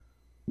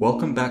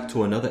Welcome back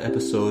to another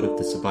episode of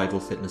the Survival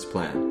Fitness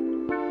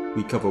Plan.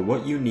 We cover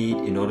what you need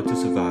in order to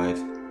survive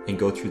and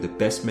go through the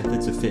best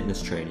methods of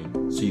fitness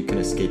training so you can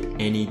escape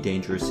any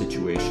dangerous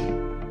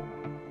situation.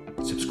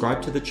 Subscribe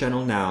to the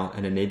channel now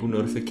and enable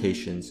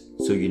notifications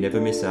so you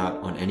never miss out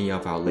on any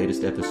of our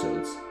latest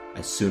episodes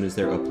as soon as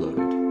they're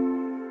uploaded.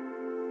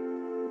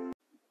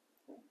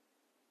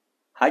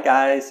 Hi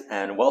guys,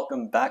 and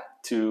welcome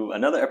back to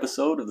another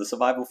episode of the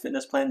Survival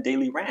Fitness Plan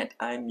Daily Rant.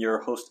 I'm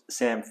your host,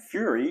 Sam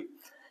Fury.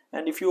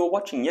 And if you were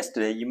watching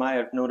yesterday, you might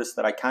have noticed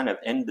that I kind of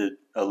ended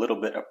a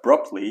little bit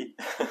abruptly.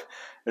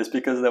 It's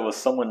because there was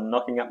someone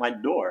knocking at my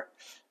door.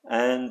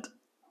 And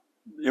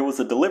it was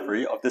a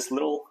delivery of this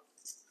little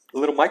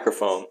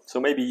microphone. So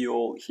maybe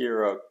you'll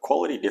hear a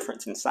quality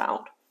difference in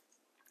sound.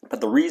 But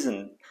the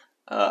reason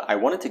I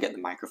wanted to get the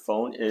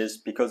microphone is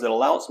because it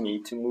allows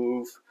me to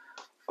move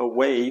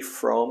away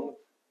from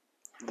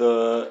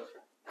the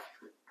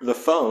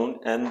phone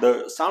and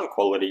the sound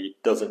quality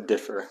doesn't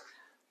differ.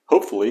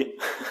 Hopefully,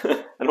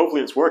 and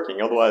hopefully it's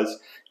working, otherwise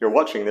you're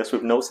watching this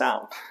with no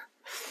sound.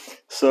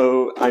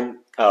 So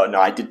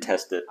I did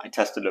test it. I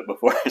tested it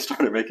before I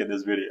started making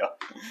this video.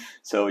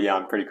 So yeah,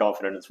 I'm pretty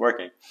confident it's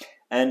working.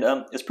 And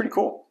it's pretty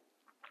cool.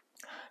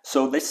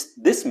 So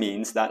this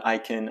means that I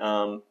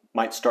can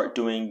might start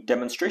doing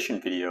demonstration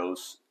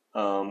videos.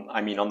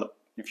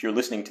 If you're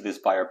listening to this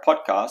via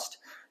podcast,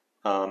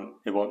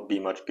 it won't be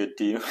much good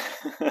to you.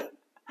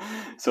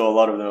 So a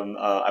lot of them,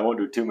 I won't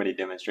do too many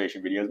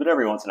demonstration videos, but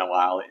every once in a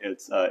while,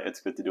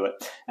 it's good to do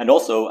it. And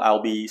also,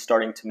 I'll be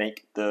starting to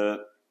make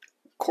the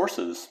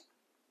courses.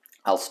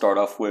 I'll start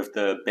off with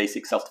the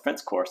basic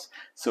self-defense course,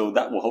 so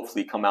that will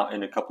hopefully come out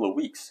in a couple of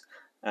weeks,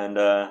 and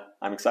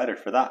I'm excited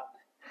for that.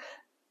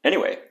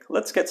 Anyway,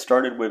 let's get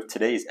started with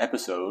today's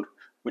episode,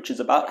 which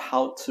is about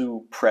how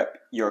to prep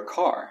your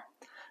car.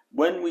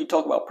 When we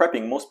talk about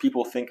prepping, most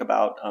people think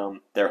about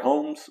their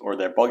homes or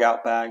their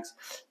bug-out bags,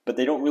 but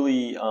they don't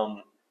really...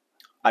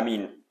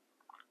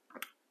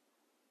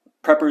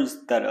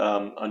 preppers that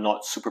are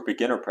not super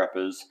beginner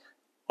preppers,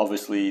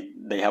 obviously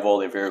they have all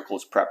their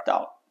vehicles prepped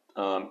out.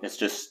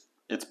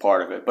 It's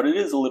part of it, but it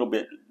is a little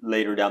bit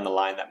later down the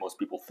line that most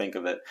people think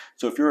of it.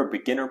 So if you're a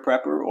beginner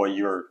prepper, or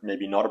you're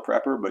maybe not a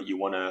prepper, but you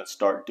want to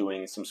start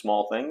doing some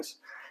small things,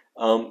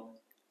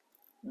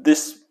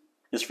 this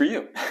is for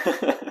you.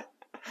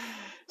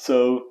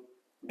 So,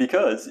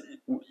 because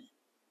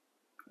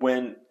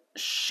when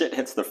shit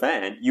hits the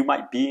fan, you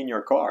might be in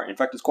your car. In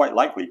fact, it's quite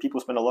likely.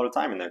 People spend a lot of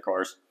time in their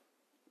cars.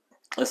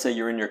 Let's say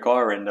you're in your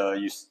car and a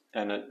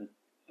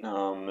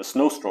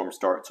snowstorm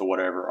starts or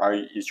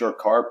whatever. Is your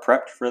car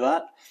prepped for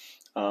that?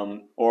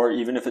 Or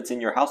even if it's in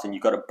your house and you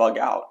got to bug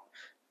out,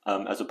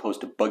 as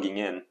opposed to bugging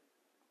in.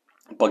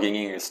 Bugging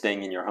in is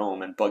staying in your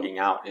home, and bugging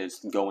out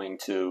is going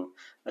to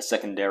a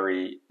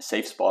secondary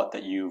safe spot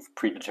that you've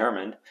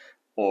predetermined,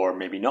 or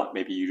maybe not.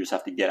 Maybe you just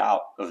have to get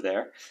out of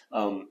there.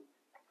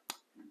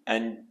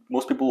 And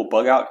most people will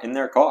bug out in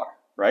their car,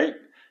 right?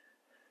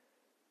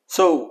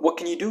 So what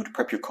can you do to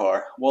prep your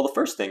car? Well, the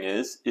first thing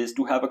is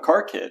to have a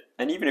car kit.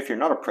 And even if you're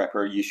not a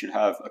prepper, you should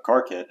have a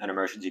car kit, an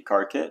emergency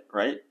car kit,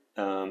 right?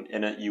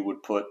 In it, you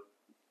would put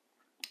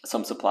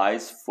some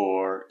supplies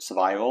for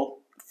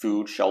survival: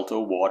 food, shelter,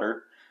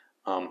 water,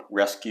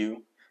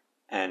 rescue,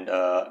 and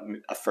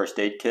a first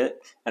aid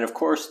kit. And of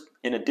course,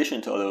 in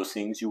addition to those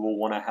things, you will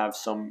want to have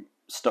some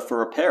stuff for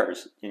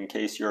repairs in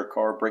case your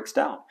car breaks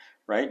down,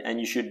 right? And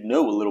you should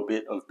know a little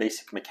bit of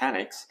basic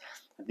mechanics.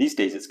 These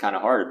days it's kind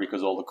of harder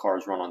because all the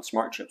cars run on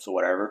smart chips or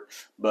whatever,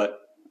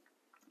 but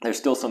there's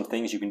still some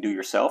things you can do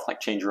yourself, like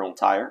change your own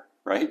tire,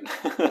 right?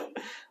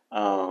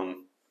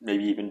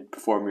 Maybe even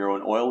perform your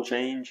own oil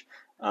change,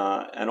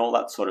 and all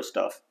that sort of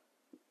stuff.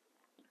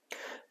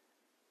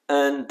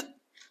 And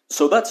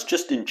so that's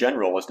just in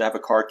general, is to have a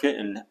car kit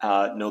and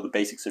know the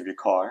basics of your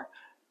car.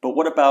 But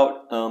what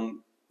about,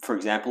 for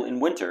example, in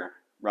winter?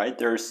 Right?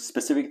 There's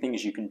specific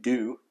things you can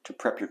do to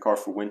prep your car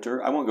for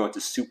winter. I won't go into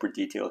super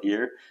detail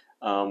here.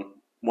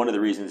 One of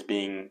the reasons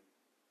being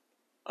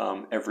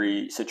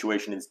every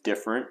situation is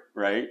different,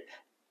 right?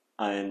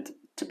 And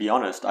to be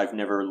honest, I've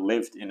never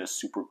lived in a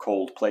super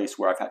cold place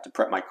where I've had to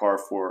prep my car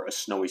for a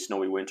snowy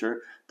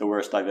winter. The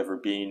worst I've ever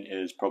been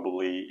is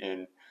probably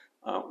in,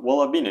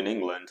 I've been in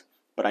England,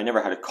 but I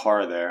never had a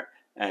car there.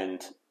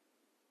 And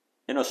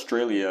in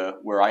Australia,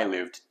 where I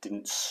lived,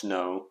 didn't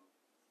snow.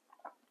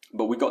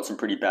 But we got some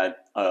pretty bad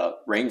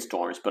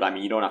rainstorms. But I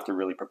mean, you don't have to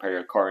really prepare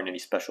your car in any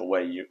special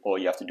way. All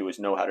you have to do is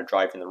know how to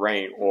drive in the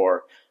rain,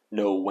 or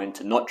know when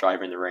to not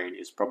drive in the rain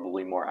is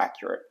probably more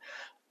accurate.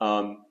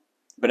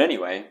 But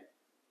anyway,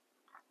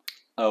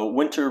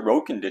 winter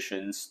road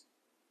conditions,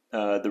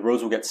 the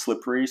roads will get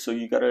slippery, so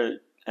you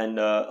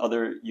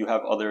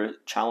have other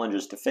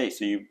challenges to face.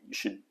 So you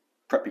should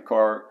prep your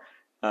car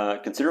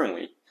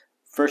consideringly.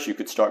 First, you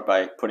could start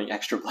by putting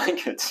extra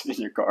blankets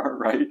in your car,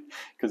 right?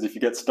 Because if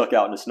you get stuck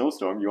out in a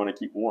snowstorm, you want to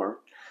keep warm.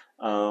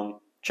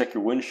 Check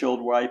your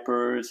windshield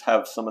wipers.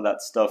 Have some of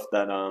that stuff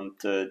that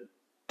to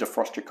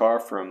defrost your car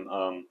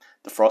from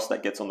the frost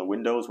that gets on the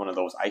windows, one of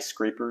those ice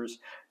scrapers,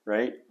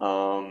 right?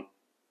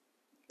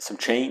 Some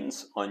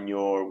chains on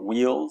your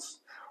wheels,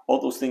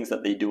 all those things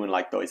that they do in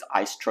like those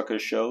ice trucker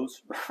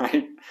shows,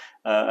 right?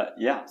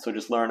 Yeah, so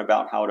just learn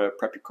about how to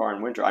prep your car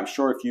in winter. I'm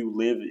sure if you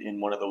live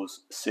in one of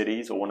those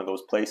cities or one of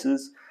those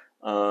places,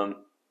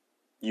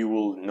 you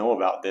will know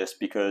about this,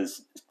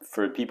 because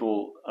for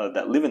people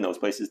that live in those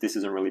places, this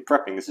isn't really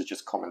prepping, this is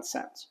just common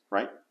sense,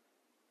 right?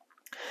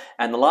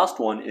 And the last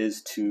one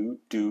is to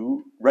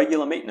do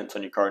regular maintenance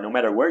on your car. No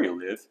matter where you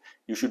live,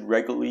 you should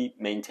regularly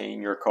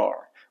maintain your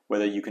car,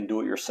 whether you can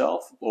do it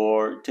yourself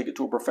or take it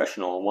to a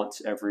professional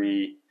once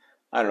every,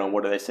 I don't know,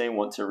 what are they saying,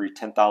 once every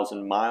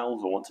 10,000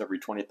 miles or once every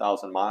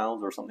 20,000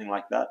 miles or something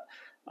like that.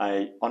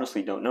 I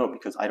honestly don't know,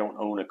 because I don't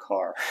own a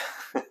car.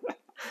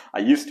 I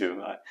used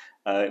to.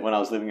 When I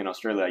was living in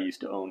Australia, I used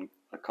to own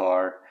a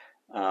car.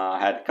 I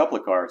had a couple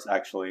of cars,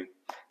 actually.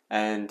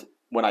 And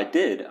when I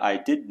did,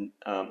 I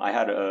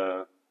had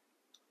a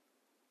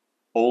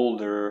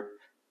older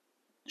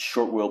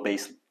short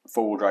wheelbase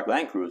 4-wheel drive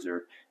Land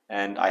Cruiser,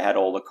 and I had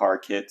all the car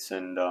kits,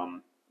 and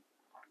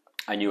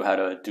I knew how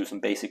to do some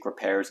basic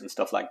repairs and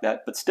stuff like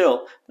that. But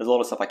still, there's a lot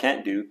of stuff I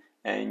can't do,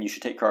 and you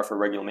should take car for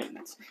regular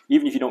maintenance.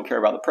 Even if you don't care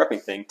about the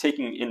prepping thing,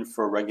 taking it in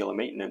for regular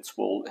maintenance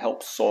will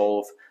help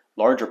solve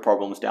larger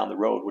problems down the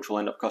road, which will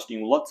end up costing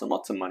you lots and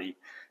lots of money.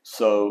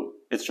 So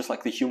it's just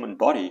like the human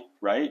body,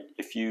 right?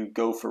 If you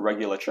go for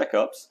regular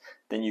checkups,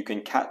 then you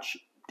can catch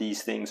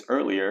these things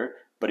earlier.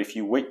 But if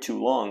you wait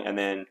too long and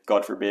then,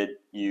 God forbid,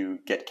 you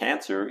get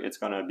cancer, it's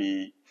going to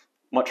be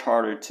much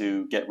harder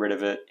to get rid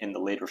of it in the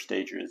later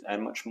stages,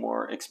 and much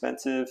more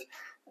expensive,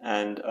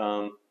 and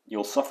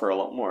you'll suffer a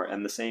lot more.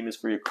 And the same is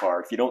for your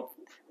car. If you don't,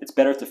 it's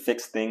better to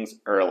fix things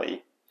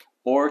early,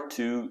 or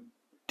to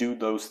do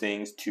those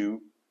things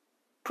to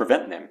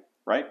prevent them,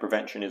 right?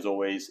 Prevention is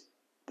always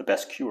the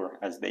best cure,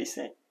 as they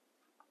say.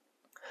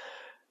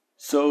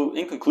 So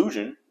in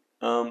conclusion,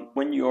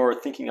 when you're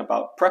thinking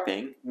about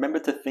prepping, remember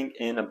to think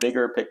in a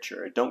bigger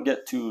picture. Don't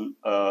get too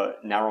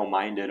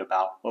narrow-minded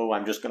about, oh,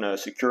 I'm just going to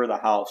secure the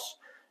house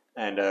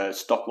and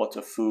stock lots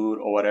of food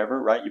or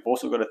whatever, right? You've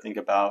also got to think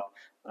about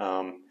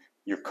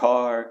your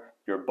car,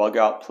 your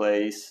bug-out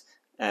place,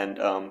 and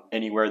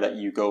anywhere that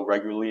you go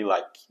regularly,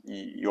 like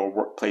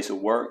your place of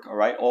work, all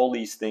right? All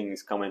these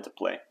things come into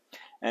play.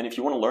 And if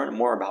you want to learn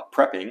more about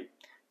prepping,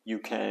 you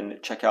can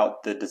check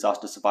out the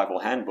Disaster Survival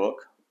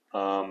Handbook,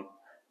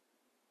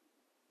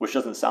 which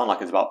doesn't sound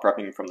like it's about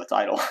prepping from the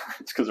title.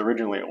 It's because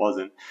originally it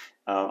wasn't.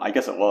 I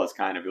guess it was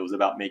kind of. It was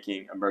about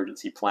making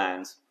emergency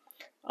plans,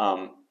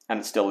 and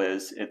it still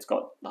is. It's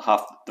got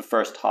the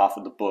first half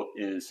of the book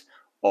is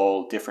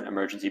all different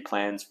emergency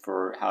plans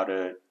for how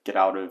to get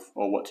out of,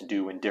 or what to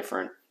do in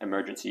different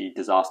emergency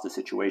disaster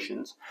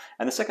situations.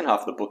 And the second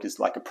half of the book is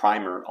like a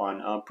primer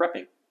on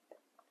prepping.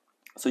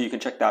 So you can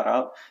check that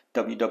out,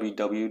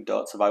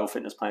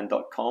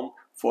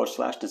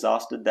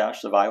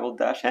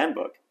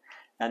 www.survivalfitnessplan.com/disaster-survival-handbook.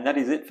 And that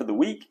is it for the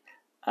week.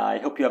 I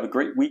hope you have a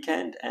great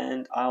weekend,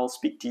 and I'll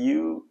speak to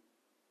you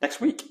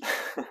next week.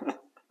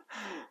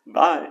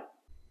 Bye.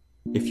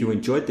 If you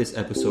enjoyed this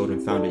episode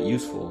and found it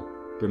useful,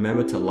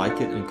 remember to like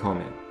it and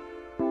comment.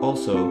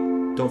 Also,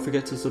 don't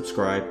forget to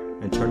subscribe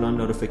and turn on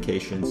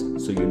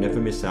notifications so you never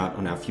miss out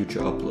on our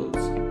future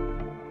uploads.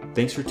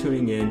 Thanks for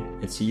tuning in,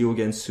 and see you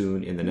again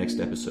soon in the next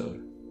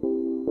episode.